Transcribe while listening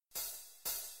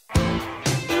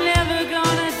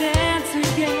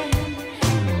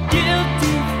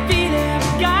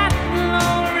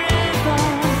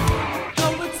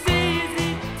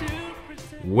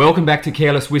Welcome back to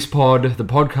Careless Wispod, the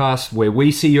podcast where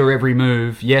we see your every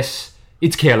move. Yes,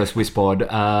 it's Careless Wispod,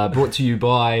 brought to you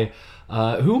by...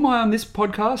 who am I on this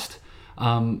podcast?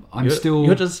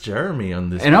 You're just Jeremy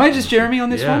on this And one. am I just Jeremy on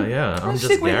this one? Yeah, I'm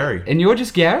just Gary. And you're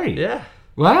just Gary? Yeah.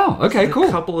 Wow, okay, Just cool.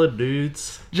 A couple of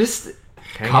dudes Just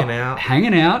hanging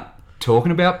out,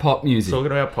 talking about pop music. talking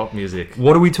about pop music.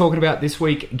 What are we talking about this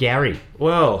week, Gary?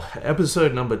 Well,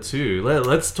 episode number 2.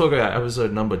 Let's talk about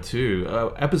episode number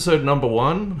 2. Episode number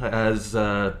 1 is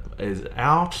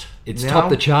out. It's now. topped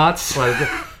the charts.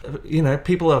 Like,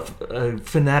 people are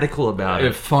fanatical about They're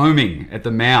it. foaming at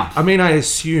the mouth. I mean, I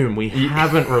assume we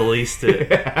haven't released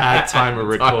it at time of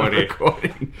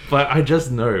recording. But I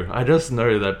just know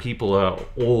that people are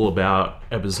all about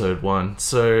episode 1.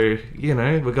 So,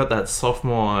 we got that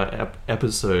sophomore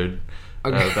episode,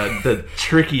 the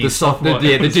tricky sophomore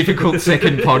the difficult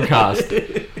second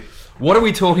podcast. What are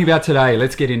we talking about today?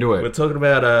 Let's get into We're it. talking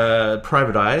about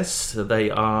Private Eyes,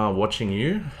 They Are Watching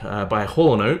You, by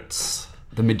Hall & Oates,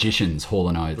 The Magicians,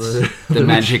 Hall & Oates. The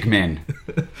Magic Men.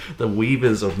 the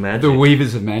Weavers of Magic. The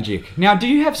Weavers of Magic. Now, do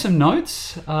you have some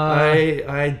notes?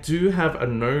 I do have a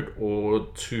note or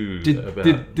two about...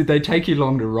 Did they take you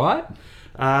long to write?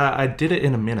 I did it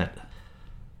in a minute.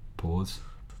 Pause.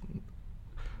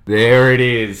 There it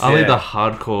is. Only yeah. the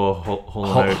hardcore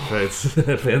Hall & Oates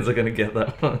fans are going to get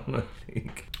that one, I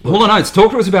think. Hall & Oates.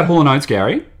 Talk to us about Hall & Oates,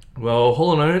 Gary. Well,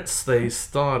 Hall & Oates, they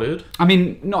started... I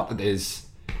mean, not that there's...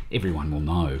 Everyone will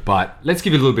know, but let's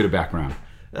give you a little bit of background.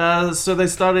 So they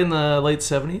started in the late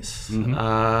 70s,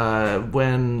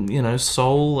 when,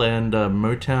 soul and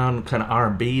Motown, kind of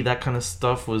R&B, that kind of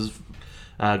stuff was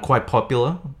quite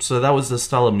popular. So that was the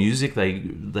style of music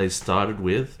they started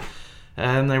with.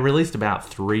 And they released about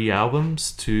 3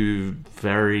 albums to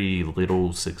very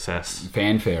little success.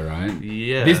 Fanfare, right?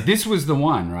 Yeah. This was the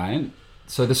one, right?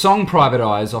 So the song Private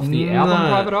Eyes off the album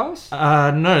Private Eyes?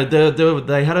 No,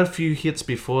 they had a few hits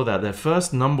before that. Their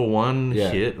first number 1 Yeah.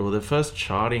 hit, or their first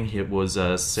charting hit, was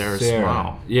Sarah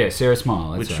Smile. Yeah, Sarah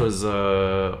Smile. That's Which right. was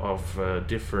off a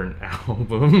different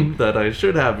album that I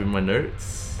should have in my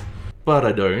notes, but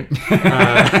I don't.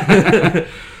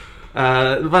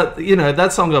 But,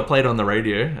 that song got played on the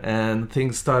radio and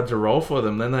things started to roll for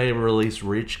them. Then they released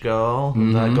Rich Girl.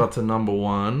 That got to number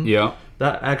 1. Yeah.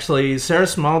 That actually, Sarah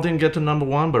Smile didn't get to number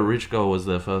 1, but Rich Girl was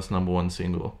their first number 1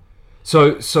 single.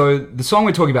 So the song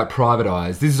we're talking about, Private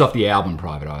Eyes, this is off the album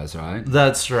Private Eyes, right?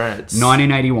 That's right.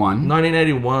 1981.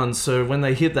 1981, so when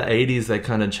they hit the 80s, they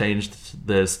kind of changed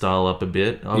their style up a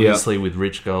bit. Obviously, with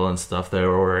Rich Girl and stuff, they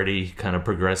were already kind of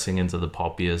progressing into the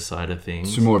poppier side of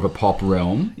things. So more of a pop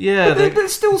realm. Yeah. But they're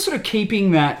still sort of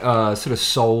keeping that sort of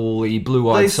soul-y,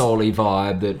 blue-eyed soul-y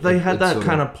vive. They had that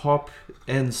kind of pop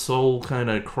and soul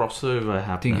kind of crossover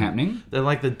happening. They're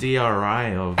like the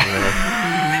DRI of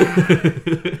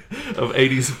of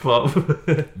 80s pop.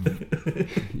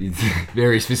 It's a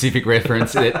very specific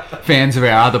reference that fans of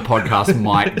our other podcast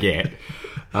might get.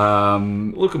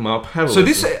 Look them up. Have a So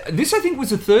listen. this I think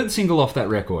was the 3rd single off that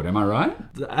record. Am I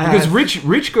right? Because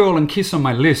Rich Girl and Kiss on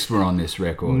My List were on this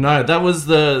record. No, that was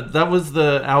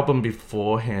the album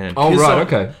beforehand. Oh, right,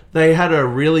 okay. They had a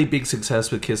really big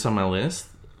success with Kiss on My List,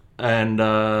 and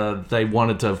they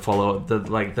wanted to follow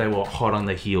it. They were hot on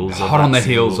the heels.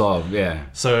 Yeah.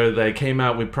 So they came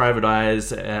out with Private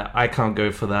Eyes. I Can't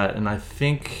Go For That, and I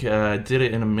think Did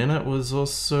It In A Minute was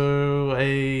also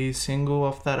a single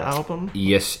off that album.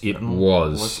 Yes, it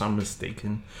was. Unless I'm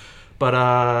mistaken. But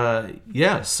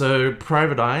so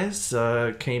Private Eyes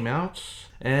came out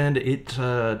and it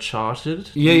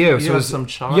charted. Yeah. You So have some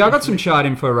chart. Yeah, I got some chart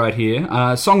info right here.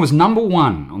 Song was number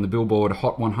 1 on the Billboard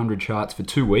Hot 100 charts for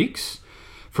 2 weeks,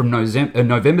 from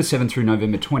November 7 through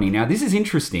November 20. Now, this is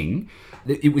interesting.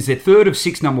 It was their 3rd of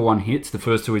 6 number 1 hits. The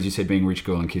first 2, as you said, being Rich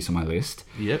Girl and Kiss on My List.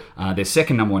 Yep. Their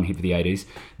second number 1 hit for the 80s.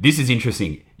 This is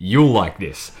interesting. You'll like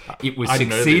this. It was I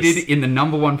know succeeded this. in the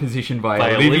number 1 position by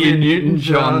Olivia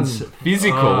Newton-John's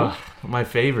Physical. My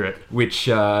favorite. Which,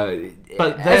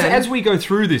 But as we go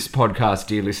through this podcast,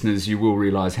 dear listeners, you will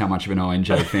realise how much of an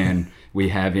ONJ fan we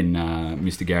have in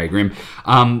Mr. Gary Grimm.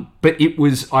 But it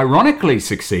was ironically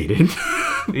succeeded.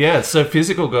 Yeah, so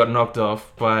Physical got knocked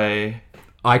off by...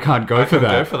 I Can't Go For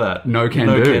That. Go For That. No Can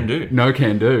Do. No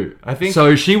Can Do. I think...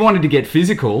 So she wanted to get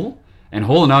physical, and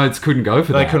Hall & Oates couldn't go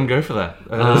for that. They couldn't go for that.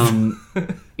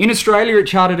 In Australia, it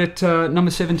charted at number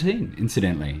 17,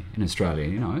 incidentally, in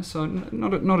Australia, so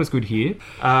not as good here.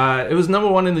 It was number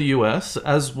 1 in the US,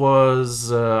 as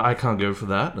was I Can't Go For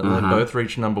That. They both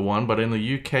reached number 1, but in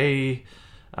the UK,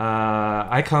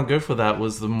 I Can't Go For That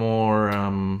was the more...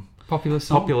 Popular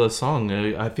song.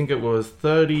 I think it was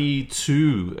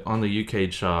 32 on the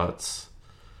UK charts.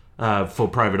 for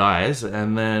Private Eyes,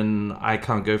 and then I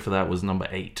Can't Go For That was number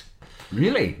 8.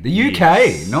 Really? The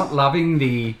UK, not loving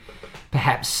the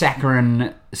perhaps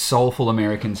saccharine, soulful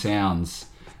American sounds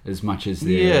as much as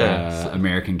their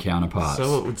American counterparts.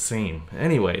 So it would seem.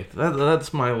 Anyway,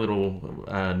 that's my little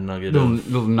nugget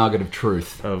little nugget of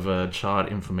truth. of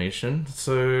chart information.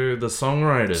 So the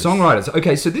songwriters.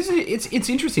 Okay, so this is it's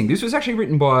interesting. This was actually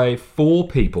written by 4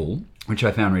 people, which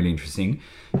I found really interesting.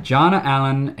 Jana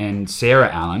Allen and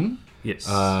Sarah Allen. Yes.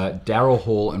 Daryl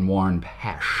Hall and Warren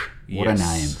Pash. What a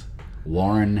name.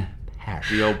 Warren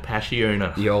Pash. The old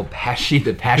Pashiona. The old Pashy,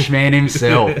 the Pash man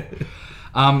himself.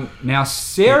 Now,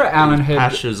 Sarah Allen had...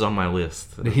 Pash is on my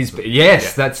list.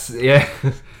 That's... Yeah.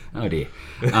 Oh, dear.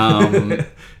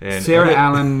 Sarah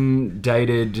Allen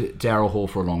dated Daryl Hall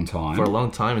for a long time. For a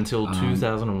long time, until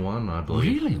 2001, I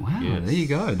believe. Really? Wow, Yes. There you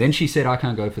go. Then she said, I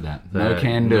can't go for that. No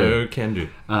can do. No can do.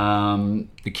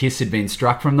 The Kiss had been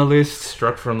struck from the list.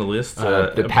 Struck from the list.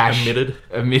 The Pash...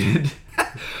 Omitted.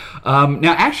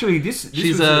 Now, actually, this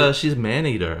she's a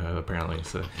man-eater, apparently,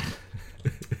 so...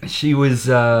 She was...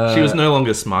 She was no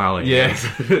longer smiling. Yes.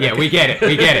 Yeah, we get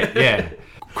it. Yeah.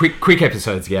 Quick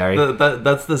episodes, Gary.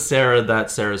 That's the Sarah that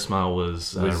Sarah Smile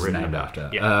was written named after.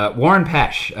 after. Yeah. Warren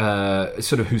Pash,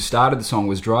 sort of who started the song,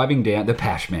 was driving down... The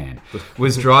Pash man.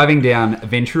 Was driving down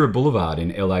Ventura Boulevard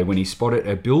in LA when he spotted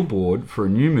a billboard for a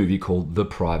new movie called The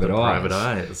Private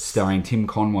Eyes. Starring Tim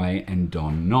Conway and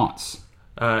Don Knotts.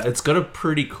 It's got a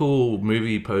pretty cool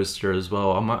movie poster as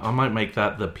well. I might make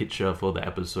that the picture for the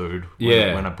episode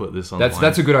when I put this on.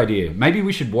 That's a good idea. Maybe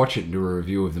we should watch it and do a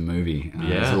review of the movie.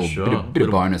 Sure. Bit of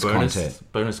bonus content.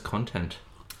 Bonus content.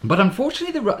 But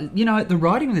unfortunately, the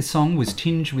writing of this song was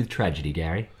tinged with tragedy,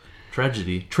 Gary.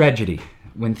 Tragedy.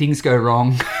 When things go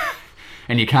wrong...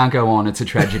 And you can't go on, it's a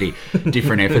tragedy.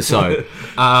 Different episode.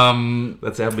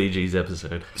 That's our Bee Gees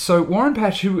episode. So Warren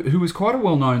Pash, who was quite a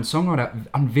well-known songwriter,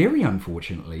 very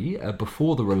unfortunately,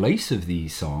 before the release of the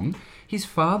song, his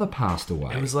father passed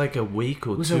away. It was like a week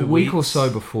or 2 weeks. It was a week or so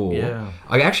before. Yeah.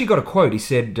 I actually got a quote. He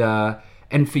said,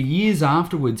 and for years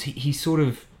afterwards, he sort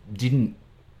of didn't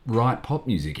write pop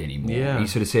music anymore. Yeah. He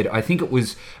sort of said, I think it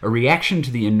was a reaction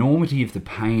to the enormity of the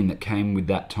pain that came with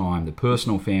that time, the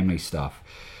personal family stuff.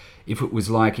 If it was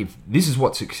like, if this is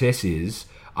what success is,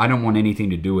 I don't want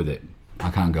anything to do with it. I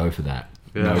can't go for that.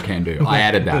 Yeah. No can do. I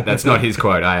added that. That's not his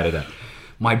quote. I added that.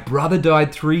 My brother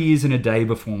died 3 years and a day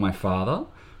before my father.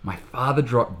 My father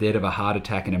dropped dead of a heart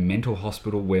attack in a mental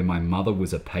hospital where my mother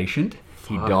was a patient.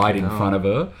 He died in front of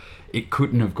her. It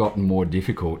couldn't have gotten more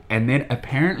difficult. And then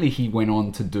apparently he went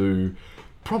on to do...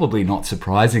 probably not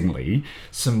surprisingly,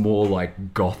 some more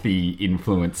like gothy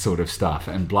influence sort of stuff.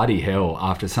 And bloody hell,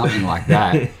 after something like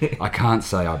that, I can't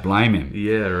say I blame him.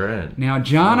 Yeah, right. Now,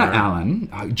 Jana Allen,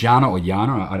 Jana or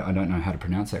Yana, I don't know how to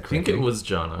pronounce that correctly. I think it was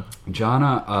Jana.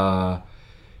 Jana,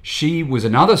 she was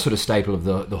another sort of staple of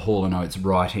the Hall & Oates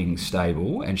writing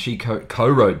stable, and she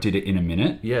co-wrote Did It in a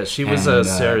Minute. Yeah, she was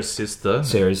Sarah's sister.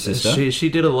 She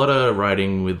did a lot of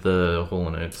writing with the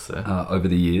Hall & Oates there. Over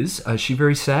the years. She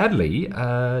very sadly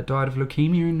died of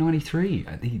leukemia in 93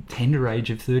 at the tender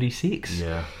age of 36.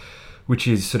 Yeah. Which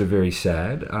is sort of very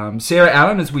sad. Sarah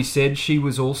Allen, as we said, she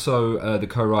was also the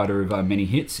co-writer of many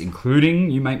hits,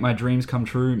 including You Make My Dreams Come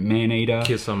True, Man-Eater,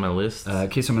 Kiss on My List,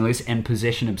 and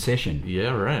Possession Obsession.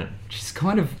 Yeah, right. Which is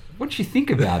kind of... What do you think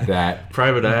about that?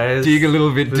 Private Eyes. Dig a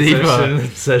little bit deeper.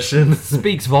 Obsession.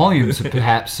 Speaks volumes,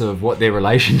 perhaps, of what their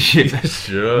relationship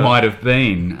might have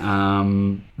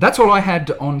been. That's all I had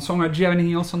on songwriting. Do you have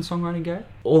anything else on songwriting, Gary?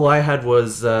 All I had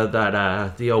was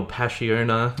the old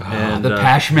Pashiona. And, the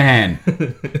Pash Man.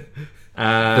 The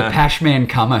Pash Man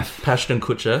cometh. Pashton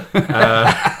Kutcher.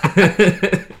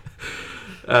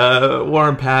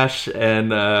 Warren Pash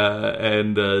and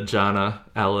Jana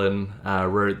Allen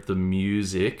wrote the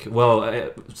music.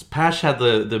 Well, Pash had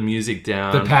the music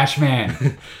down. The Pash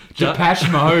Man. The Pash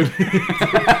mode.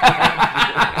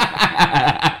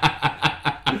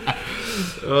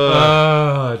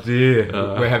 Oh dear.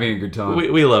 We're having a good time.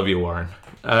 We love you, Warren.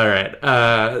 All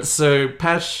right. So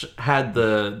Pash had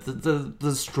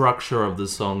the structure of the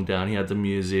song down. He had the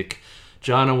music.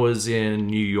 Jana was in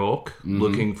New York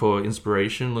looking for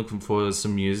inspiration, looking for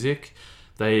some music.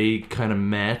 They kind of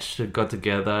met, got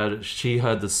together. She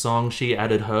heard the song. She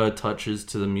added her touches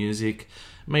to the music,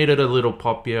 made it a little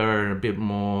poppier and a bit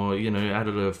more,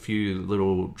 added a few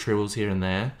little trills here and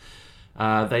there.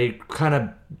 They kind of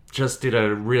just did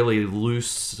a really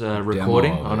loose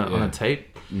recording on a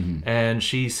tape. Mm-hmm. And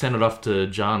she sent it off to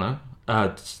Jana.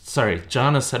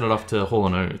 Jana sent it off to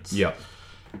Hall & Oates. Yep.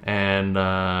 and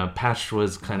Patch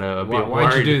was kind of a bit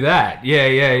Why'd worried. you do that?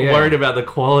 Yeah. Worried about the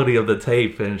quality of the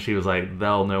tape, and she was like,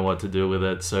 they'll know what to do with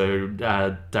it. So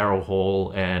Daryl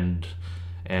Hall and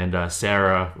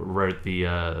Sarah wrote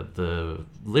the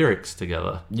lyrics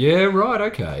together. Yeah, right,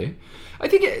 okay. I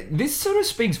think this sort of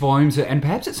speaks volumes, and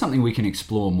perhaps it's something we can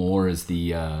explore more as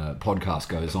the podcast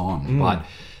goes on, but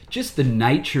just the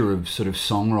nature of sort of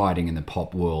songwriting in the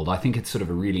pop world, I think it's sort of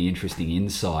a really interesting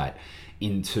insight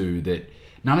into that.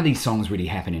 None of these songs really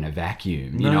happen in a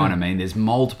vacuum, you know what I mean? There's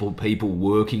multiple people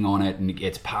working on it, and it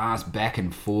gets passed back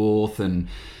and forth, and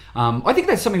I think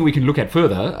that's something we can look at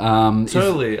further.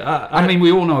 Totally. I mean,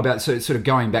 we all know about sort of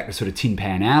going back to sort of Tin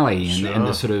Pan Alley and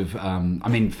the sort of,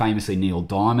 famously Neil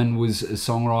Diamond was a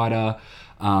songwriter.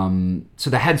 So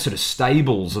they had sort of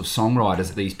stables of songwriters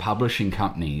at these publishing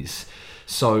companies.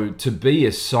 So to be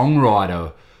a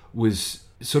songwriter was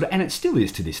sort of, and it still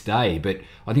is to this day, but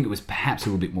I think it was perhaps a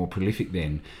little bit more prolific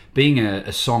then. Being a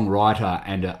songwriter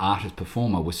and an artist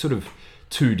performer was sort of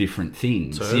two different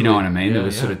things. Totally. You know what I mean? There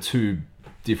was sort of two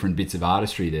different bits of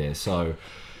artistry there. So,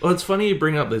 well, it's funny you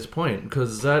bring up this point,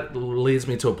 because that leads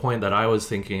me to a point that I was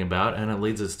thinking about, and it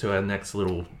leads us to our next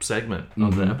little segment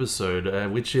of the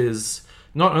episode, which is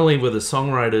not only were the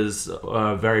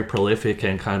songwriters very prolific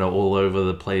and kind of all over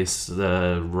the place,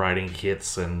 writing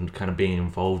hits and kind of being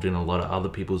involved in a lot of other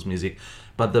people's music,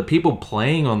 but the people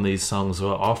playing on these songs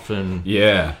were often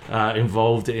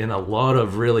involved in a lot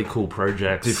of really cool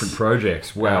projects. Different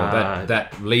projects. Well,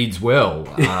 that leads well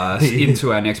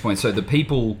into our next point. So the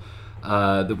people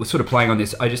that were sort of playing on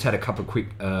this, I just had a couple of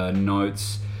quick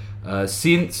notes.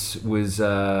 Synths was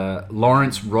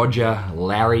Lawrence Roger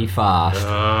Larry Fast.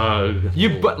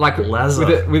 But like with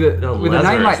a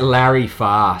name like Larry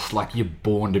Fast, like you're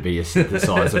born to be a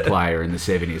synthesizer player in the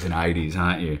 70s and 80s,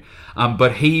 aren't you?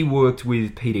 But he worked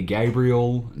with Peter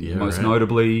Gabriel, most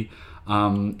notably.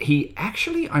 He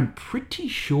actually, I'm pretty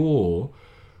sure,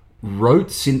 wrote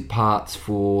synth parts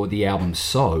for the album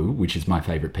So, which is my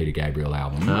favourite Peter Gabriel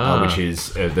album, which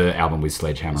is the album with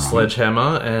Sledgehammer on.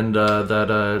 Sledgehammer, and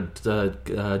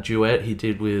that duet he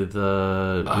did with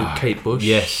Kate Bush.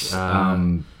 Yes.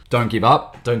 Don't Give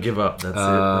Up. Don't Give Up, that's it.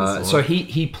 That's so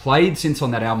he played synths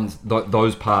on that album.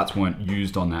 Those parts weren't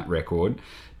used on that record.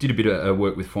 Did a bit of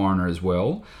work with Foreigner as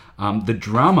well. The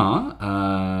drummer,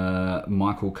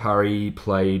 Michael Curry,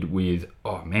 played with,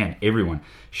 everyone.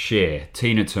 Cher,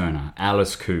 Tina Turner,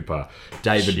 Alice Cooper,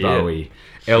 David Bowie,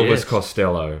 Elvis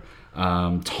Costello,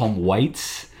 Tom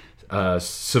Waits,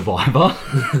 Survivor,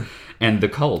 and The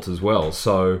Cult as well.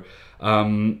 So,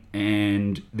 and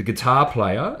the guitar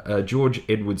player, George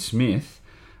Edward Smith,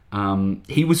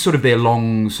 he was sort of their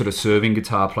long sort of serving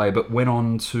guitar player, but went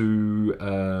on to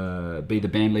be the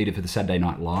band leader for the Saturday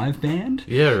Night Live band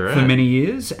for many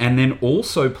years, and then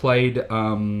also played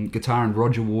guitar in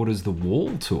Roger Waters' The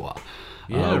Wall tour,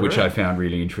 which I found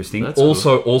really interesting. That's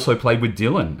also played with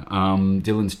Dylan,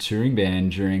 Dylan's touring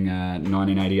band during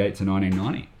 1988 to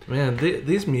 1990. Man,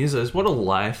 these musos, what a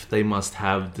life they must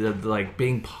have, like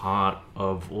being part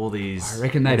of all these. I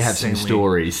reckon they'd have some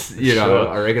stories. You know,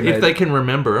 I reckon if they can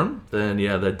remember them, then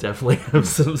they definitely have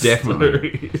some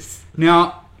stories.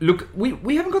 Now, look,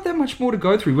 we haven't got that much more to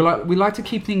go through. We like to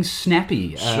keep things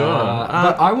snappy.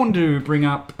 But I wanted to bring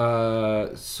up you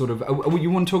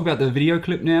want to talk about the video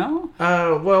clip now?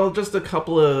 Well, just a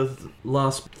couple of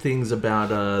last things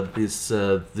about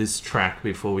this track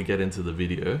before we get into the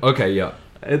video. Okay, yeah.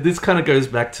 This kind of goes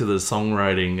back to the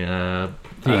songwriting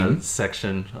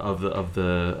section of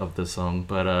the song,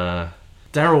 but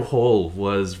Daryl Hall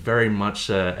was very much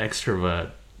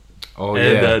extrovert.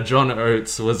 And John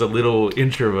Oates was a little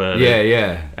introvert.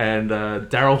 Yeah. And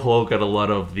Daryl Hall got a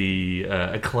lot of the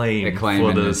acclaim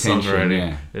for the songwriting.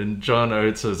 Yeah. And John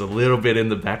Oates was a little bit in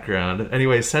the background.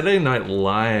 Anyway, Saturday Night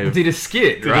Live did a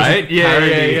skit, right?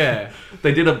 Yeah.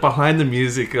 They did a behind the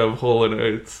music of Hall and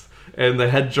Oates. And they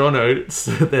had John Oates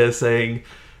there saying,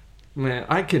 man,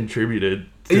 I contributed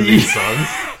to these songs.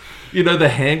 You know, the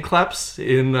hand claps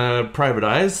in Private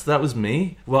Eyes, that was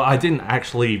me. Well, I didn't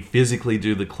actually physically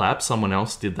do the clap. Someone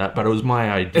else did that, but it was my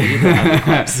idea to have the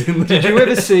claps in there. Did you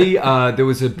ever see, there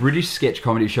was a British sketch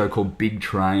comedy show called Big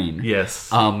Train. Yes.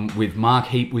 With Mark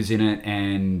Heap was in it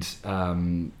and,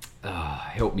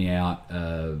 help me out,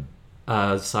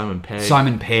 Simon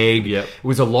Pegg. Yep. It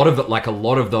was a lot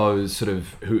of those sort of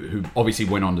who obviously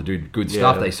went on to do good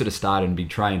stuff. They sort of started in Big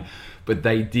Train, but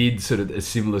they did sort of a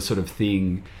similar sort of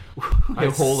thing.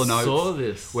 Where Hall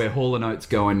and Oates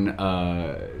go and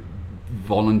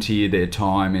volunteer their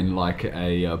time in like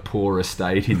a poor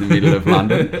estate in the middle of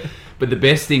London. But the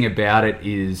best thing about it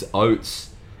is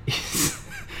Oates is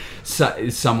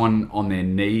someone on their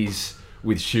knees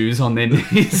with shoes on their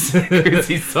knees because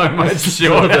he's so much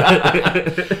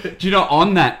shorter. Do you know,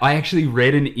 on that, I actually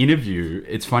read an interview.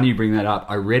 It's funny you bring that up.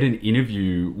 I read an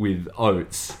interview with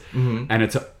Oates, and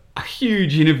it's a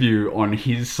huge interview on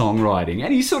his songwriting,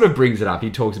 and he sort of brings it up.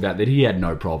 He talks about that he had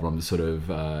no problem sort of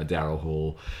Daryl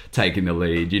Hall taking the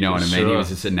lead. You know what I mean? He was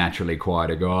just a naturally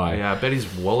quieter guy. Yeah, I bet his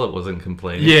wallet wasn't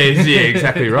complaining. Yeah,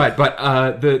 exactly right.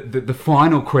 But the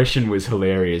final question was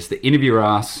hilarious. The interviewer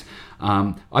asks,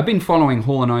 I've been following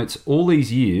Hall & Oates all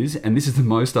these years, and this is the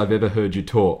most I've ever heard you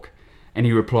talk. And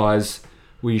he replies,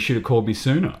 well, you should have called me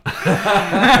sooner.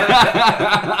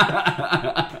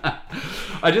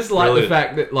 I just like the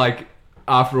fact that, like,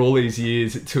 after all these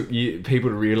years, it took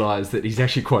people to realise that he's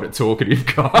actually quite a talkative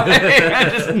guy.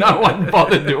 Just no one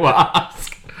bothered to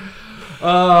ask.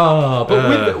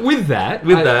 But with that,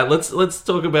 let's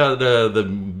talk about the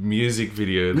music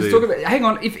video. Hang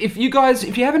on, if you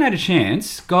haven't had a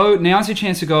chance, now's your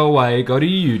chance to go away. Go to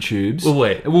your YouTubes.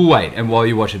 We'll wait, and while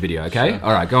you watch the video, okay? Sure.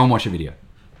 All right, go and watch the video.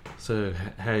 So,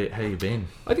 how you been?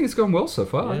 I think it's gone well so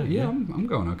far. Yeah. I'm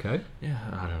going okay. Yeah,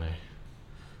 I don't know.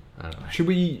 Should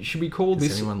we call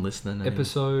this anyone listening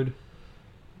episode?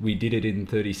 We did it in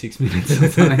 36 minutes or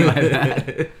something like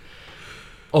that.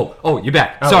 Oh, you're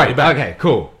back. Sorry, you're back. Okay,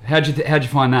 cool. How'd you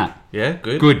find that? Yeah,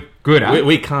 good. Good. Huh?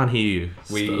 We can't hear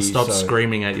you. Stop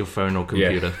screaming at your phone or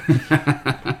computer.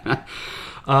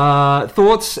 Yeah.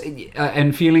 Thoughts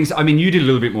and feelings. I mean, you did a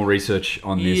little bit more research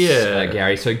on this,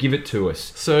 Gary. So give it to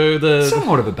us. So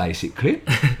somewhat of a basic clip,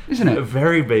 isn't it?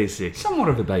 Very basic. Somewhat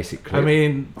of a basic clip. I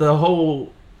mean, the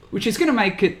whole. Which is going to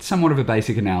make it somewhat of a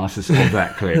basic analysis of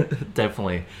that clip.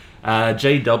 Definitely.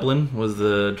 Jay Dublin was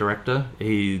the director.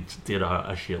 He did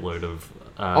a shitload of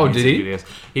music videos.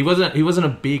 He wasn't a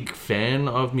big fan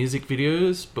of music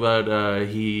videos, but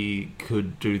he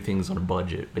could do things on a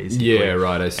budget, basically. Yeah,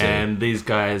 right, I see. And these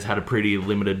guys had a pretty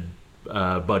limited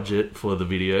budget for the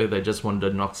video. They just wanted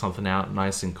to knock something out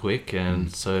nice and quick,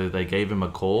 and so they gave him a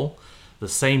call. The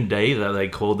same day that they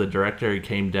called the director, he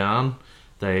came down.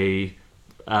 They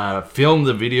filmed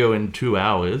the video in 2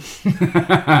 hours,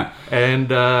 and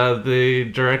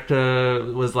the director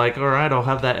was like, all right, I'll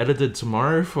have that edited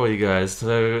tomorrow for you guys.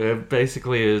 So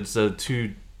basically it's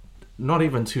not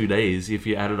even 2 days if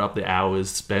you added up the hours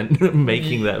spent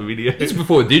making that video. It's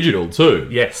before digital too.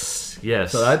 Yes.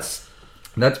 So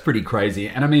that's pretty crazy.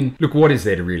 And I mean, look, what is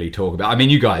there to really talk about? I mean,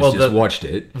 you guys watched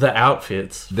it. The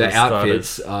outfits.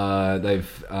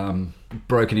 They've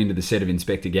broken into the set of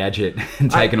Inspector Gadget and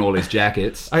taken all his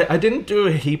jackets. I didn't do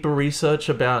a heap of research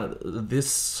about this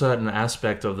certain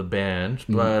aspect of the band,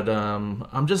 but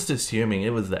I'm just assuming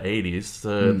it was the 80s,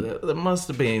 so there must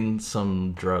have been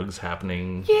some drugs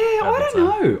happening. Yeah, I don't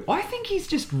know. I think he's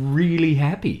just really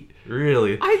happy.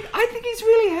 Really? I think he's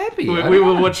really happy. We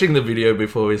were watching the video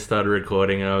before we started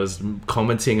recording, and I was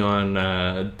commenting on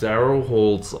Daryl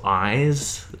Hall's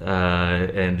eyes,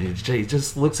 and he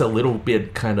just looks a little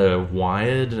bit kind of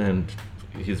wired, and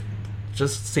he's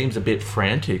just seems a bit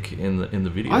frantic in the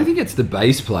video. I think it's the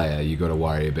bass player you got to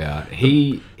worry about.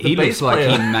 He looks like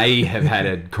he may have had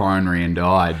a coronary and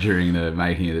died during the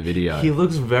making of the video. He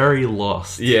looks very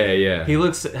lost. Yeah. He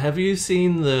looks. Have you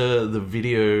seen the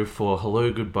video for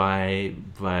 "Hello Goodbye"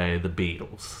 by the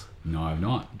Beatles? No, I've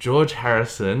not. George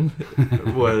Harrison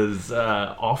was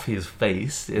off his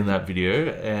face in that video,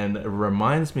 and it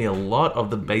reminds me a lot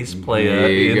of the bass player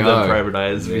in the Private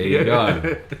Eyes video. There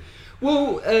you go.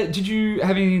 Well, did you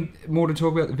have any more to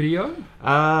talk about the video?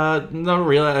 Not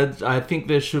really. I think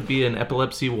there should be an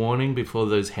epilepsy warning before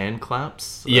those hand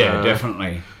claps. Yeah,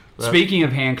 definitely. Speaking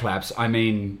of hand claps, I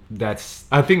mean,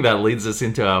 I think that leads us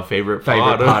into our favorite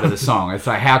part of the song. It's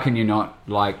like, how can you not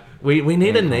like... We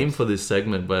need a name for this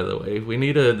segment, by the way. We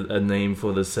need a name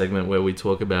for this segment where we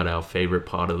talk about our favorite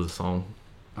part of the song.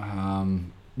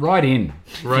 Write in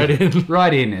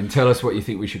and tell us what you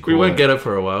think we should call it. We won't get it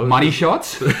for a while. Money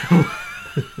shots?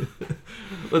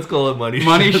 Let's call it money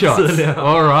shots.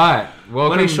 All right.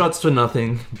 Welcome. Money shots for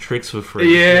nothing, tricks for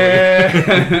free. Yeah.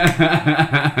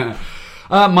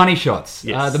 Money shots.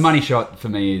 Yes. The money shot for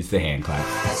me is the hand clap.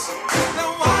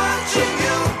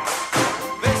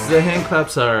 The hand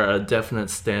claps are a definite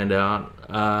standout.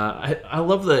 I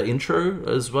love the intro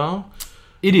as well.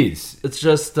 It is. It's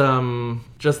just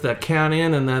that count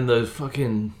in and then the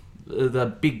fucking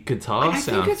that big guitar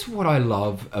sound. I think it's what I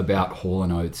love about Hall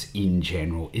 & Oates in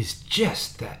general is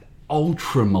just that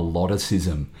ultra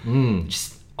melodicism.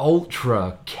 Just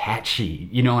ultra catchy.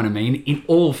 You know what I mean? In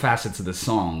all facets of the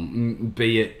song,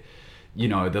 be it, you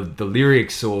know, the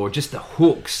lyrics or just the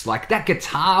hooks, like that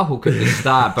guitar hook at the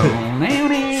start.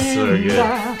 So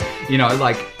good. You know,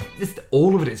 like just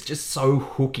all of it is just so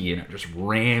hooky and it just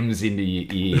rams into your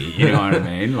ear. You know what I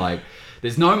mean? Like,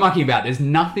 there's no mucking about. There's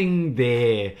nothing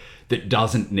there that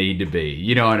doesn't need to be.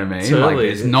 You know what I mean? Totally. Like,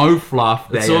 there's no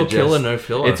fluff. It's all killer, no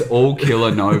filler. It's all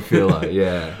killer, no filler.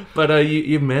 Yeah. But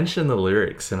you mentioned the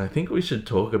lyrics, and I think we should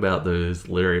talk about those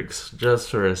lyrics just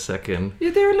for a second. Yeah,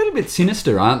 they're a little bit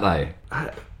sinister, aren't they?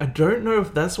 I don't know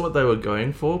if that's what they were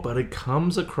going for, but it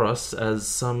comes across as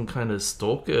some kind of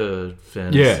stalker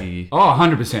fantasy. Yeah. Oh,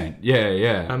 100%. Yeah,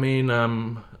 yeah. I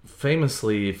mean,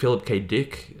 famously, Philip K.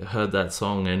 Dick heard that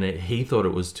song, and he thought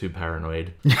it was too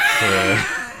paranoid.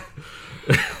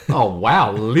 Oh,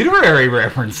 wow. Literary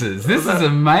references. This is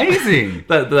amazing.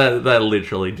 That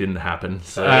literally didn't happen.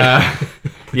 So.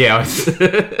 Yeah.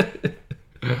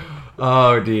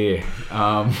 Oh, dear.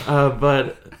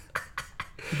 But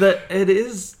that it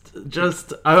is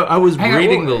just... I was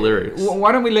reading the lyrics.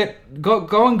 Why don't we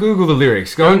go and Google the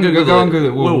lyrics. Go and Google it.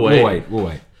 We'll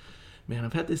wait. Man,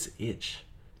 I've had this itch.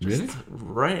 Really?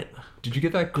 Right. Did you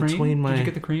get that cream? Between Did you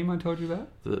get the cream I told you about?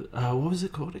 What was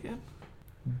it called again?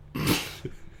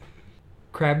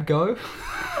 Crab Go?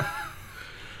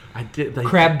 I did.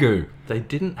 Crab Goo. They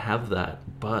didn't have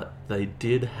that, but they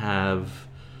did have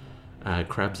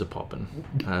Crabs Are Poppin'.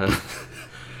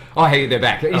 Oh, hey, they're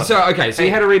back. So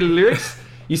you had to read the lyrics?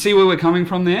 You see where we're coming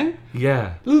from there?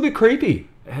 Yeah. A little bit creepy.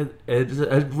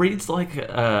 It reads like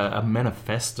a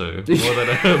manifesto more than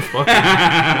a fucking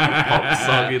pop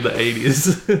song in the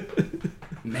 80s.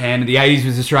 Man, the 80s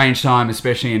was a strange time,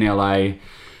 especially in LA.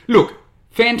 Look,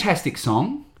 fantastic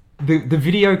song. The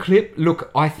video clip,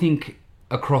 look, I think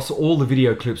across all the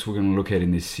video clips we're going to look at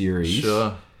in this series,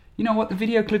 sure. You know what, the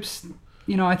video clips,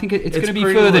 I think it's going to be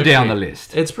further down the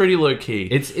list. It's pretty low key.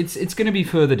 It's going to be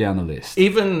further down the list.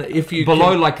 Even if you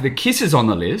below, like the kiss is on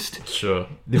the list. Sure.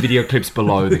 The video clips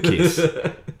below the kiss.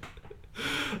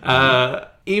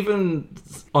 Even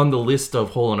on the list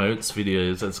of Hall & Oates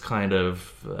videos, it's kind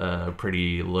of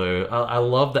pretty low. I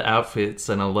love the outfits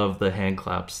and I love the hand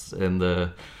claps and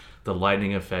the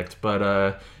lightning effect. But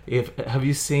have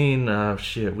you seen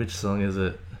which song is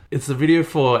it? It's the video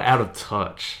for Out of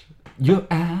Touch. You're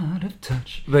out of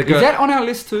touch. Is that on our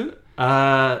list too?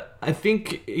 I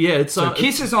think, yeah. It's so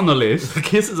Kiss is on the list.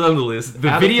 Kiss is on the list.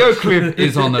 The video clip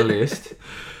is on the list.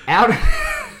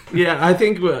 Yeah, I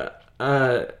think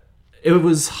it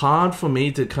was hard for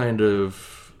me to kind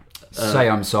of... say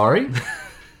I'm sorry.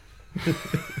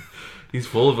 He's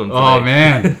full of them today. Oh,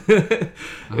 man. It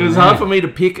was hard for me to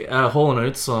pick a Hall &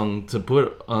 Oates song to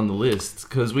put on the list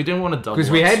because we didn't want to double.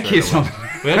 Because we had Kiss on.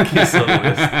 We had Kiss on the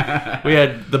list. We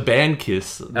had the band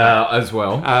Kiss as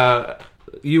well.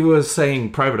 You were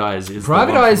saying Private Eyes is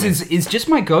Private Eyes is just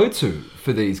my go-to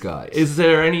for these guys. Is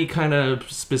there any kind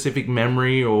of specific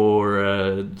memory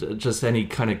or just any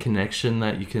kind of connection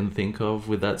that you can think of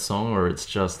with that song, or it's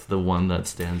just the one that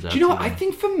stands out? Do you know what? I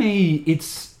think for me,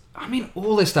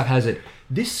 all this stuff has it.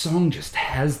 This song just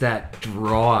has that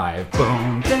drive.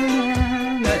 Boom,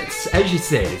 down. As you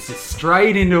said, it's just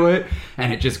straight into it,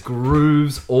 and it just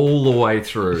grooves all the way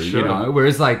through. Sure.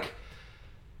 Whereas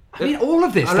all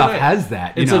of this stuff has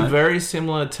that. It's a very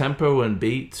similar tempo and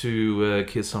beat to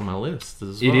Kiss on My List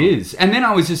as well. It is. And then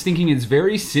I was just thinking it's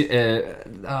very...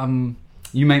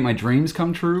 You Make My Dreams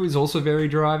Come True is also very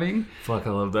driving. Fuck,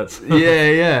 I love that song.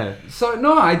 Yeah. So,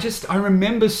 no, I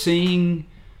remember seeing...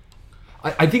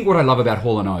 I think what I love about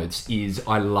Hall & Oates is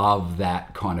I love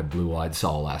that kind of blue-eyed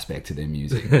soul aspect to their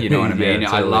music. You know what I mean?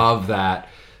 Totally. I love that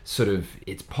sort of...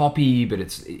 It's poppy, but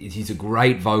he's a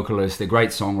great vocalist. They're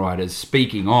great songwriters.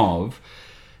 Speaking of,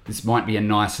 this might be a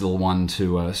nice little one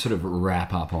to sort of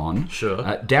wrap up on. Sure.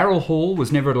 Daryl Hall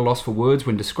was never at a loss for words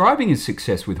when describing his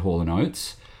success with Hall &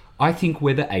 Oates. I think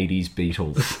we're the 80s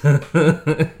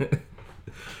Beatles.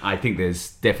 I think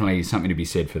there's definitely something to be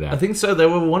said for that. I think so. They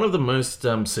were one of the most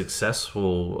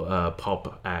successful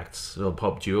pop acts or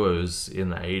pop duos in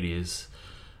the 80s.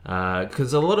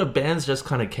 Because a lot of bands just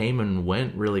kind of came and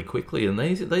went really quickly, and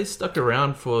they stuck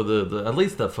around for the at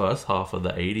least the first half of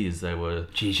the 80s. They were...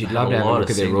 Geez, you'd love to have a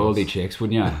look at their royalty checks,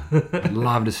 wouldn't you? I'd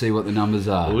love to see what the numbers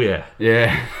are. Oh, yeah.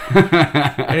 Yeah.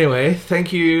 Anyway,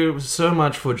 thank you so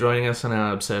much for joining us on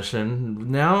our obsession.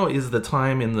 Now is the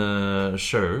time in the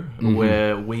show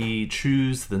where we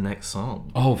choose the next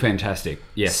song. Oh, fantastic.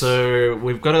 Yes. So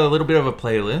we've got a little bit of a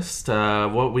playlist.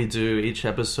 What we do each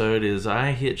episode is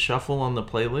I hit shuffle on the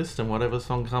playlist, and whatever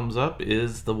song comes up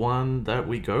is the one that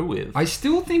we go with. I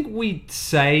still think we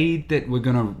say that we're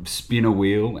going to spin a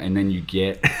wheel and then you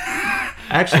get...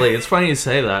 Actually, it's funny you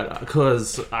say that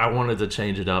because I wanted to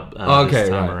change it up this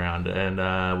time around,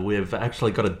 and we've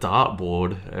actually got a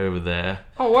dartboard over there.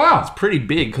 Oh, wow. It's pretty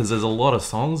big because there's a lot of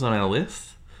songs on our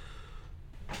list.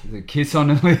 The Kiss on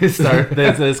the list. So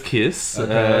there's Kiss.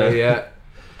 Okay, yeah.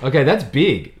 Okay, that's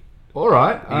big. All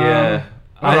right. Yeah.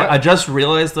 all right. I just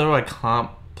realized though I can't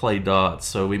play darts,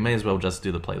 so we may as well just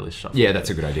do the playlist shuffle. Yeah, that's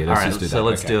a good idea. Let's All right, just do that. so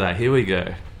let's Okay. do that. Here we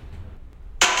go.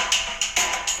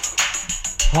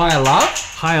 Higher Love?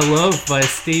 Higher Love by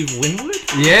Steve Winwood.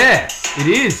 Yeah, it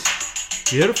is.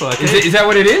 Beautiful. Okay. Is that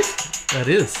what it is? That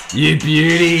is. You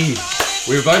beauty.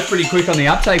 We were both pretty quick on the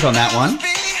uptake on that one.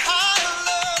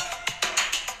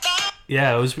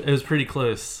 Yeah, it was pretty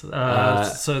close.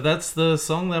 So that's the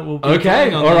song that we'll be Okay,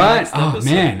 playing on all the right. next Oh episode.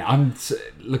 man,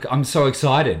 I'm so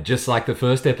excited. Just like the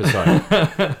first episode.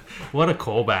 What a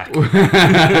callback.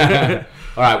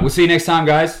 All right, we'll see you next time,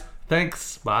 guys.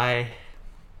 Thanks. Bye.